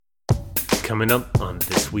Coming up on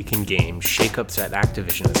This Week in Games, shakeups at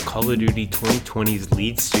Activision as Call of Duty 2020's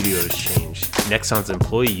lead studio has changed. Nexon's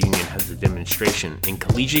employee union has a demonstration, and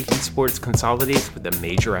collegiate esports consolidates with a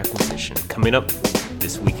major acquisition. Coming up,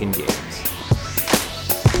 This Week in Games.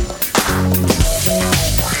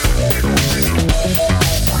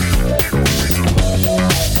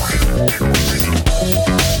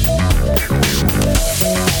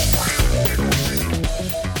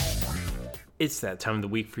 It's that time of the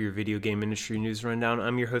week for your video game industry news rundown.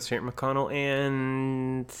 I'm your host, Aaron McConnell,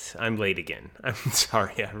 and I'm late again. I'm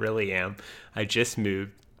sorry, I really am. I just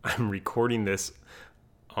moved. I'm recording this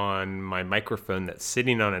on my microphone that's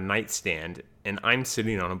sitting on a nightstand, and I'm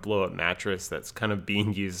sitting on a blow-up mattress that's kind of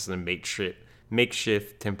being used as a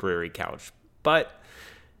makeshift temporary couch. But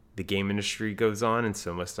the game industry goes on, and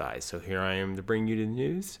so must I. So here I am to bring you the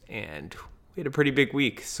news, and we had a pretty big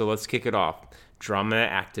week, so let's kick it off. Drama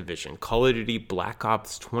at Activision. Call of Duty Black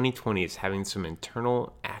Ops 2020 is having some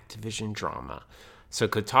internal Activision drama. So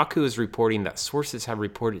Kotaku is reporting that sources have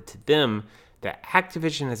reported to them that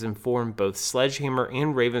Activision has informed both Sledgehammer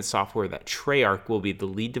and Raven Software that Treyarch will be the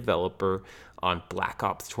lead developer on Black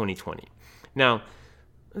Ops 2020. Now,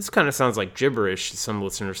 this kind of sounds like gibberish to some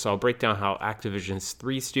listeners, so I'll break down how Activision's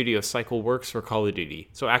 3-studio cycle works for Call of Duty.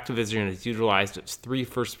 So Activision has utilized its 3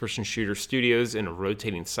 first-person shooter studios in a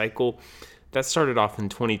rotating cycle. That started off in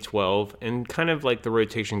 2012, and kind of like the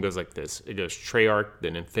rotation goes like this. It goes Treyarch,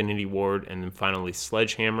 then Infinity Ward, and then finally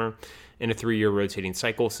Sledgehammer in a 3-year rotating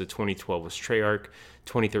cycle. So 2012 was Treyarch,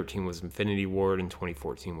 2013 was Infinity Ward, and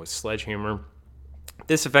 2014 was Sledgehammer.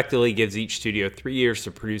 This effectively gives each studio 3 years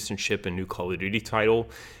to produce and ship a new Call of Duty title.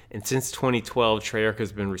 And since 2012, Treyarch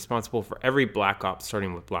has been responsible for every Black Ops,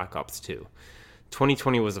 starting with Black Ops 2.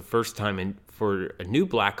 2020 was the first time for a new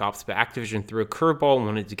Black Ops, but Activision threw a curveball and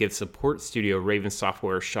wanted to give support studio Raven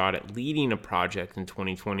Software a shot at leading a project in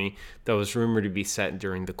 2020 that was rumored to be set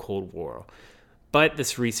during the Cold War. But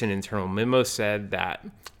this recent internal memo said that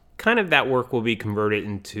kind of that work will be converted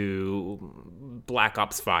into Black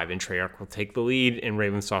Ops 5, and Treyarch will take the lead, and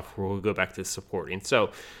Raven Software will go back to supporting.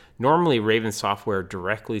 So normally Raven Software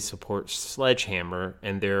directly supports Sledgehammer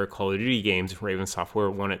and their Call of Duty games. Raven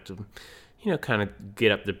Software wanted to kind of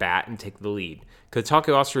get up the bat and take the lead.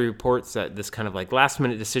 Kotaku also reports that this kind of like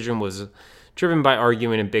last-minute decision was driven by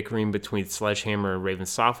arguing and bickering between Sledgehammer and Raven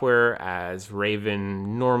Software, as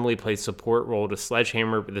Raven normally plays support role to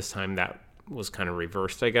Sledgehammer, but this time that was kind of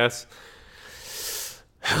reversed, I guess.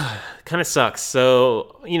 Kind of sucks.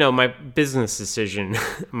 So, my business decision,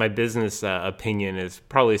 my business opinion is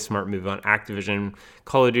probably a smart move on Activision.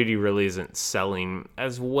 Call of Duty really isn't selling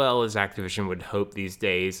as well as Activision would hope these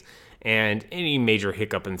days. And any major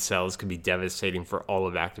hiccup in sales could be devastating for all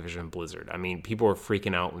of Activision Blizzard. I mean, people were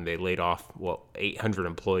freaking out when they laid off, 800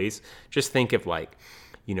 employees. Just think if,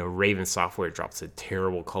 Raven Software drops a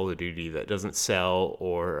terrible Call of Duty that doesn't sell,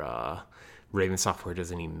 or Raven Software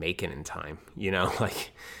doesn't even make it in time.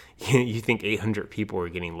 You think 800 people were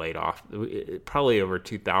getting laid off. Probably over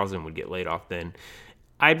 2,000 would get laid off then.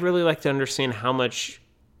 I'd really like to understand how much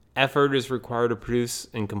effort is required to produce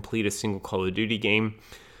and complete a single Call of Duty game.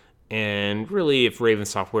 And really, if Raven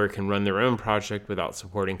Software can run their own project without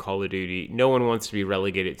supporting Call of Duty, no one wants to be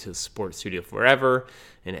relegated to a support studio forever,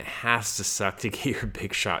 and it has to suck to get your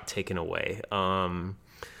big shot taken away.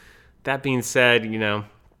 That being said, you are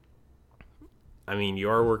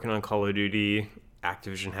working on Call of Duty.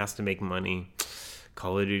 Activision has to make money.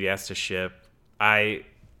 Call of Duty has to ship. I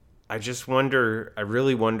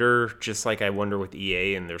really wonder, just like I wonder with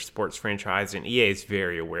EA and their sports franchise, and EA is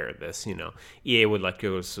very aware of this, EA would let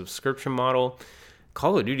go of a subscription model.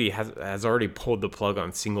 Call of Duty has already pulled the plug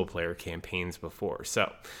on single-player campaigns before.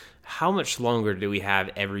 So how much longer do we have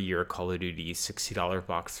every year Call of Duty $60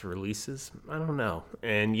 box releases? I don't know.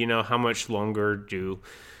 And, how much longer do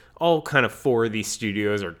all kind of 4 of these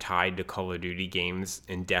studios are tied to Call of Duty games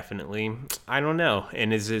indefinitely? I don't know.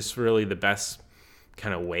 And is this really the best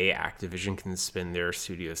kind of way Activision can spend their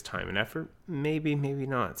studio's time and effort? Maybe, maybe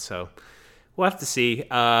not. So we'll have to see.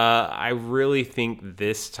 I really think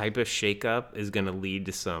this type of shakeup is going to lead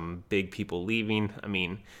to some big people leaving. I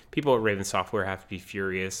mean, people at Raven Software have to be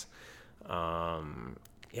furious.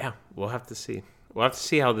 We'll have to see. We'll have to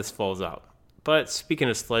see how this falls out. But speaking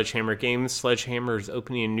of Sledgehammer games, Sledgehammer is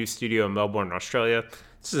opening a new studio in Melbourne, Australia.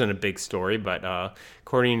 This isn't a big story, but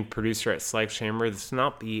according to producer at Sledgehammer, this will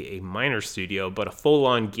not be a minor studio, but a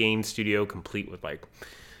full-on game studio complete with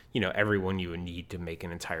everyone you would need to make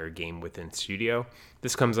an entire game within studio.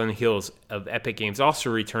 This comes on the heels of Epic Games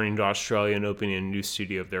also returning to Australia and opening a new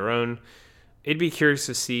studio of their own. it'd be curious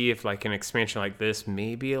to see if like an expansion like this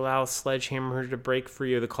maybe allows Sledgehammer to break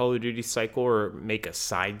free of the Call of Duty cycle or make a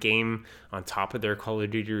side game on top of their Call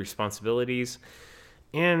of Duty responsibilities.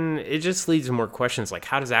 And it just leads to more questions like,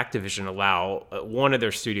 how does Activision allow one of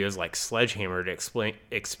their studios like Sledgehammer to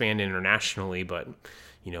expand internationally, but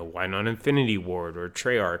why not Infinity Ward or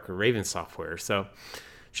Treyarch or Raven Software? So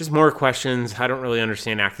just more questions. I don't really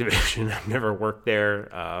understand Activision. I've never worked there.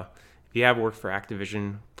 If you have worked for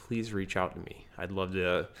Activision, please reach out to me. I'd love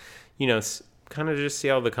to, kind of just see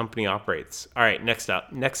how the company operates. All right, next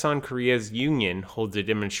up, Nexon Korea's union holds a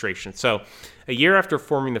demonstration. So, a year after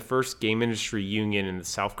forming the first game industry union in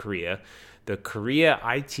South Korea, the Korea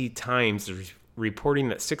IT Times is reporting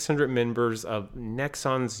that 600 members of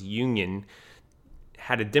Nexon's union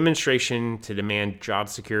had a demonstration to demand job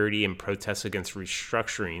security and protest against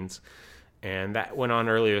restructurings. And that went on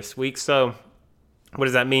earlier this week. So, what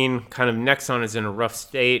does that mean? Kind of Nexon is in a rough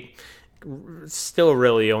state. Still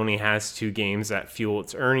really only has 2 games that fuel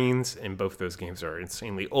its earnings, and both those games are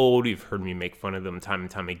insanely old. You've heard me make fun of them time and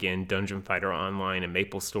time again, Dungeon Fighter Online and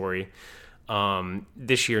MapleStory.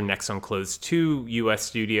 This year, Nexon closed 2 U.S.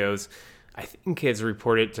 studios. I think has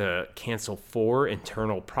reported to cancel 4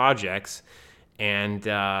 internal projects, and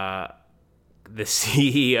the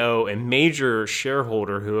CEO and major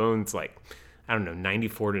shareholder who owns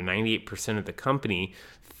 94 to 98% of the company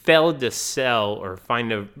failed to sell or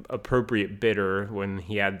find an appropriate bidder when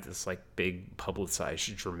he had this big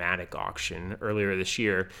publicized dramatic auction earlier this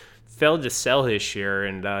year. Failed to sell his share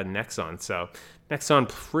in Nexon. So Nexon,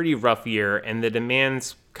 pretty rough year, and the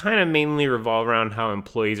demands kind of mainly revolve around how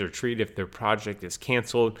employees are treated if their project is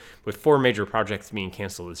canceled, with 4 major projects being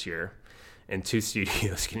canceled this year and 2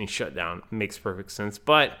 studios getting shut down. Makes perfect sense.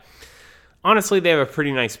 But honestly, they have a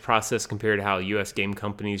pretty nice process compared to how U.S. game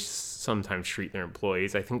companies sometimes treat their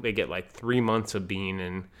employees. I think they get 3 months of being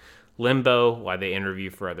in limbo while they interview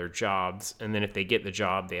for other jobs. And then if they get the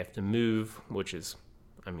job, they have to move, which is,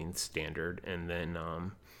 standard. And then,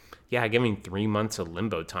 giving 3 months of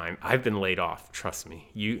limbo time. I've been laid off, trust me.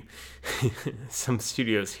 Some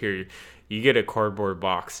studios here, you get a cardboard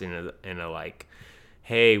box in a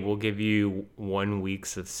hey, we'll give you 1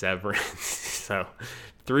 week's of severance. So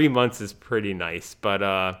 3 months is pretty nice. But,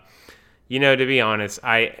 to be honest,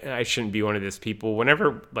 I shouldn't be one of those people.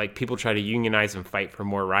 Whenever people try to unionize and fight for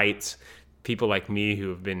more rights, people like me who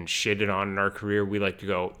have been shitted on in our career, we like to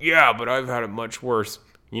go, yeah, but I've had it much worse.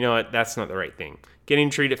 You know what? That's not the right thing. Getting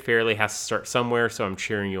treated fairly has to start somewhere. So I'm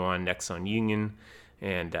cheering you on, Nexon Union.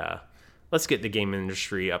 And let's get the game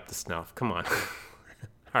industry up to snuff. Come on.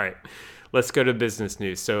 All right. Let's go to business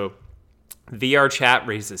news. So VRChat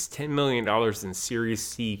raises $10 million in Series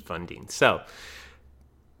C funding. So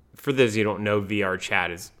for those who don't know,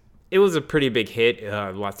 VRChat was a pretty big hit.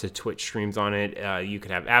 Lots of Twitch streams on it. You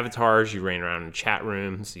could have avatars. You ran around in chat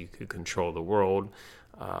rooms. You could control the world.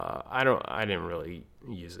 I didn't really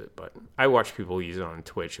use it, but I watched people use it on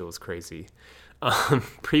Twitch. It was crazy.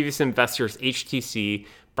 Previous investors HTC,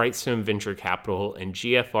 Brightstone Venture Capital, and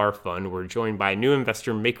GFR Fund were joined by a new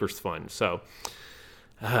investor, Makers Fund. So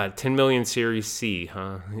 10 million Series C,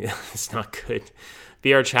 huh? Yeah, it's not good.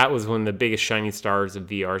 VRChat was one of the biggest shining stars of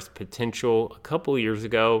VR's potential a couple years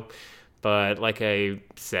ago. But like I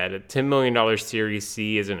said, a $10 million Series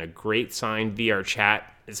C isn't a great sign. VRChat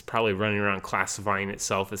is probably running around classifying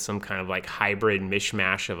itself as some kind of hybrid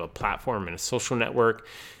mishmash of a platform and a social network.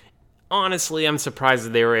 Honestly, I'm surprised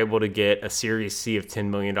that they were able to get a Series C of $10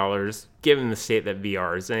 million, given the state that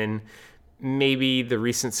VR is in. Maybe the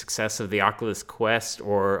recent success of the Oculus Quest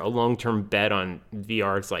or a long-term bet on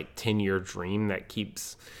VR's 10-year dream that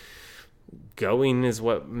keeps going is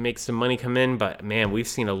what makes the money come in. But man, we've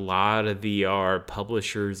seen a lot of VR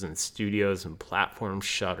publishers and studios and platforms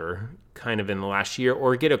shutter kind of in the last year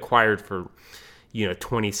or get acquired for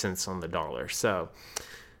 20 cents on the dollar. So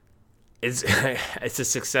it's a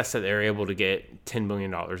success that they're able to get $10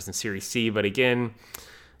 million in Series C. But again,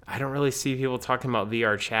 I don't really see people talking about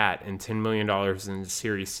VRChat and $10 million in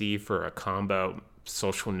Series C for a combo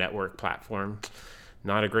social network platform.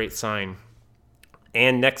 Not a great sign.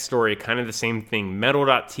 And next story, kind of the same thing.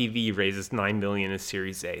 Metal.tv raises $9 million in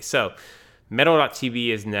Series A. So Metal.tv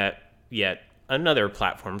is yet another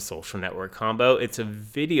platform social network combo. It's a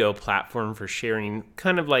video platform for sharing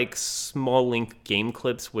kind of small length game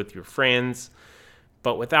clips with your friends,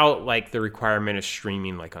 but without the requirement of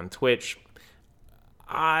streaming on Twitch.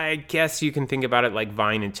 I guess you can think about it like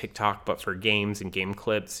Vine and TikTok, but for games and game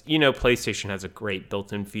clips. PlayStation has a great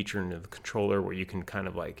built-in feature into the controller where you can kind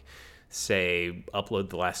of say, upload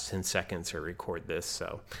the last 10 seconds or record this.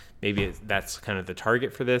 So maybe that's kind of the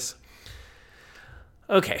target for this.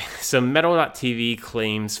 Okay, so Metal.tv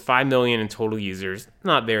claims 5 million in total users,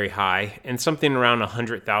 not very high, and something around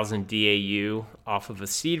 100,000 DAU off of a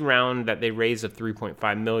seed round that they raised of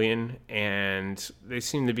 3.5 million, and they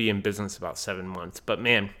seem to be in business about 7 months. But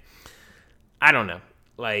man, I don't know.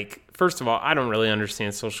 Like, first of all, I don't really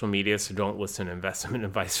understand social media, so don't listen to investment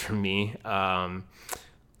advice from me.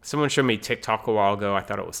 Someone showed me TikTok a while ago. I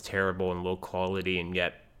thought it was terrible and low quality, and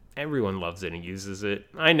yet everyone loves it and uses it.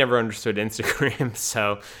 I never understood Instagram,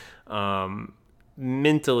 so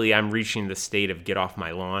mentally I'm reaching the state of get off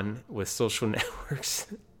my lawn with social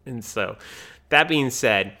networks. And so that being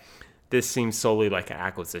said, this seems solely like an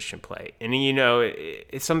acquisition play. And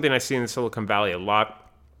it's something I see in the Silicon Valley a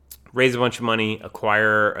lot. Raise a bunch of money,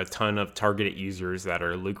 acquire a ton of targeted users that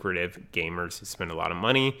are lucrative gamers who spend a lot of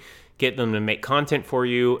money, get them to make content for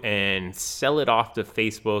you, and sell it off to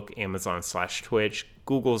Facebook, Amazon/Twitch,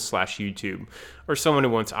 Google/YouTube, or someone who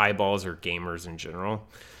wants eyeballs or gamers in general.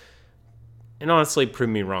 And honestly, prove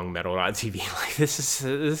me wrong, Metal.tv. Like, this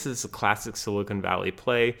is a classic Silicon Valley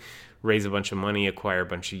play. Raise a bunch of money, acquire a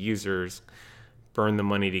bunch of users, burn the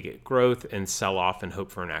money to get growth, and sell off and hope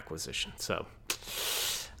for an acquisition. So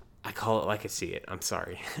I call it like I see it. I'm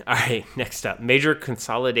sorry. All right, next up. Major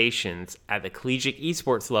consolidations at the collegiate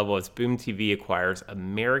esports level as Boom TV acquires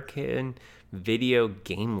American Video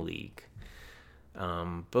Game League.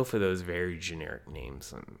 Both of those very generic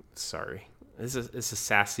names. I'm sorry. This is a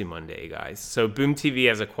sassy Monday, guys. So Boom TV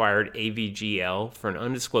has acquired AVGL for an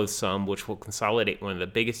undisclosed sum, which will consolidate one of the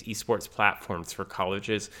biggest esports platforms for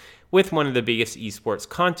colleges with one of the biggest esports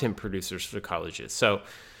content producers for colleges. So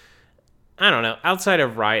I don't know. Outside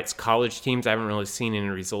of Riot's college teams, I haven't really seen any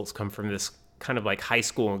results come from this kind of like high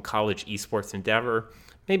school and college esports endeavor.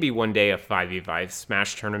 Maybe one day a 5v5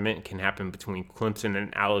 Smash tournament can happen between Clemson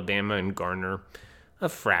and Alabama and garner a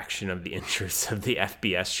fraction of the interest of the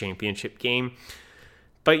FBS championship game.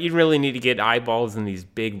 But you really need to get eyeballs in these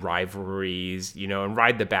big rivalries, and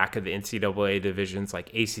ride the back of the NCAA divisions like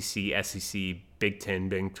ACC, SEC, Big 10,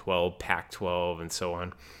 Big 12, Pac-12, and so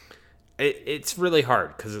on. It's really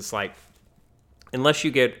hard because it's like, unless you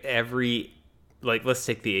get let's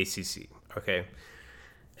take the ACC, okay?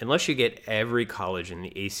 Unless you get every college in the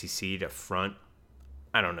ACC to front,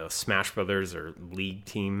 I don't know, Smash Brothers or League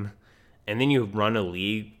team, and then you run a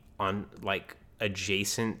league on, like,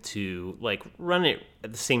 adjacent to, like, run it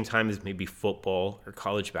at the same time as maybe football or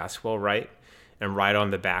college basketball, right? And ride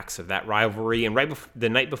on the backs of that rivalry. And the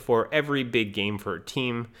night before every big game for a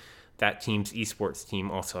team, that team's esports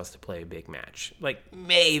team also has to play a big match. Like,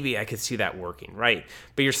 maybe I could see that working, right?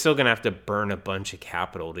 But you're still going to have to burn a bunch of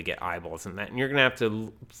capital to get eyeballs in that. And you're going to have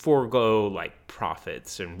to forego, like,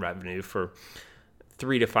 profits and revenue for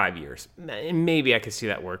 3 to 5 years. And maybe I could see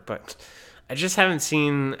that work, but I just haven't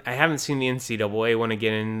seen the NCAA want to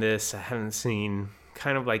get in this. I haven't seen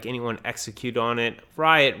kind of like anyone execute on it.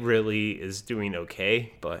 Riot really is doing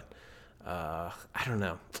okay, but I don't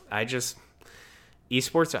know.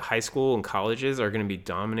 Esports at high school and colleges are going to be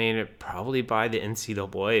dominated probably by the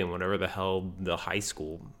NCAA and whatever the hell the high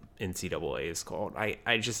school NCAA is called.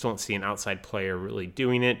 I just don't see an outside player really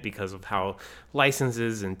doing it because of how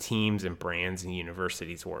licenses and teams and brands and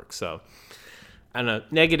universities work. So, I don't know.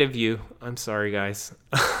 Negative view. I'm sorry, guys.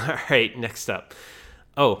 All right, next up.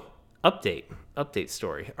 Oh, update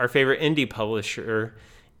story. Our favorite indie publisher,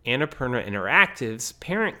 Annapurna Interactive's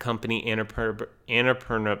parent company,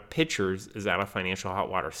 Annapurna Pictures, is out of financial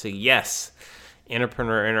hot water. So yes,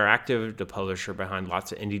 Annapurna Interactive, the publisher behind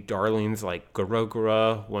lots of indie darlings like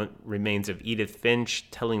Garogara, Remains of Edith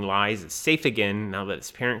Finch, Telling Lies, is safe again now that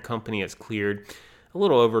its parent company has cleared a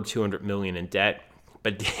little over $200 million in debt.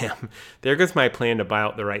 But damn, there goes my plan to buy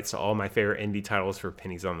out the rights to all my favorite indie titles for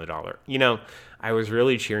pennies on the dollar. I was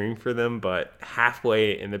really cheering for them, but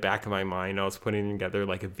halfway in the back of my mind, I was putting together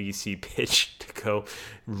like a VC pitch to go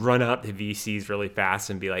run out to VCs really fast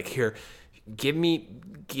and be like, here, give me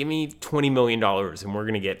 $20 million and we're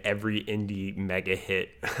going to get every indie mega hit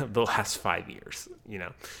of the last 5 years,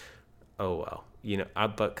 Oh, well,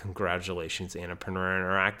 but congratulations, Annapurna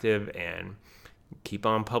Interactive, and keep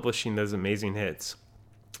on publishing those amazing hits.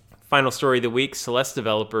 Final story of the week, Celeste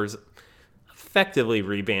developers effectively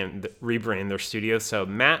rebrand their studio. So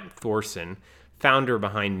Matt Thorson, founder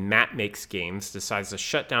behind Matt Makes Games, decides to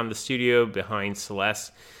shut down the studio behind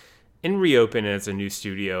Celeste and reopen as a new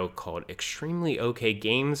studio called Extremely OK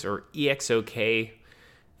Games, or EXOK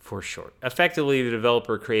for short. Effectively, the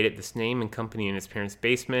developer created this name and company in his parents'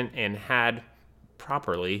 basement and had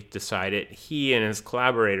properly decided he and his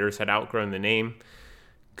collaborators had outgrown the name.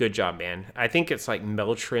 Good job, man. I think it's like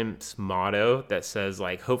Meltrimp's motto that says,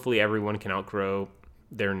 like, hopefully everyone can outgrow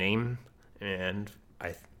their name. And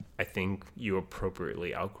I I think you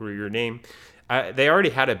appropriately outgrew your name. They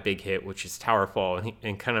already had a big hit, which is Towerfall,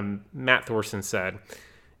 and kind of Matt Thorson said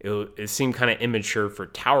it seemed kind of immature for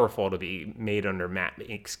Towerfall to be made under Matt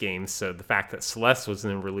Makes Games. So the fact that Celeste was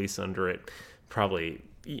then released under it, probably,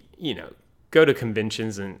 go to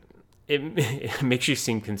conventions and it makes you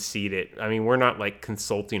seem conceited. I mean, we're not like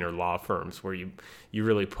consulting or law firms where you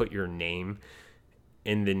really put your name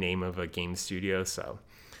in the name of a game studio. So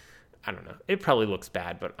I don't know. It probably looks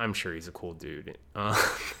bad, but I'm sure he's a cool dude. All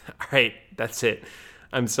right, that's it.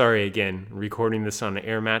 I'm sorry again, recording this on an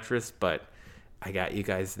air mattress, but I got you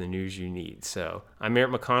guys the news you need. So I'm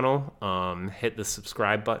Eric McConnell. Hit the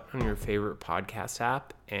subscribe button on your favorite podcast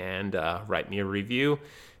app and write me a review.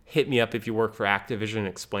 Hit me up if you work for Activision.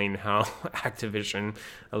 Explain how Activision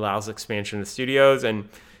allows expansion of studios, and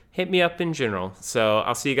hit me up in general. So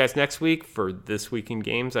I'll see you guys next week for This Week in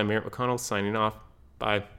Games. I'm Eric McConnell signing off. Bye.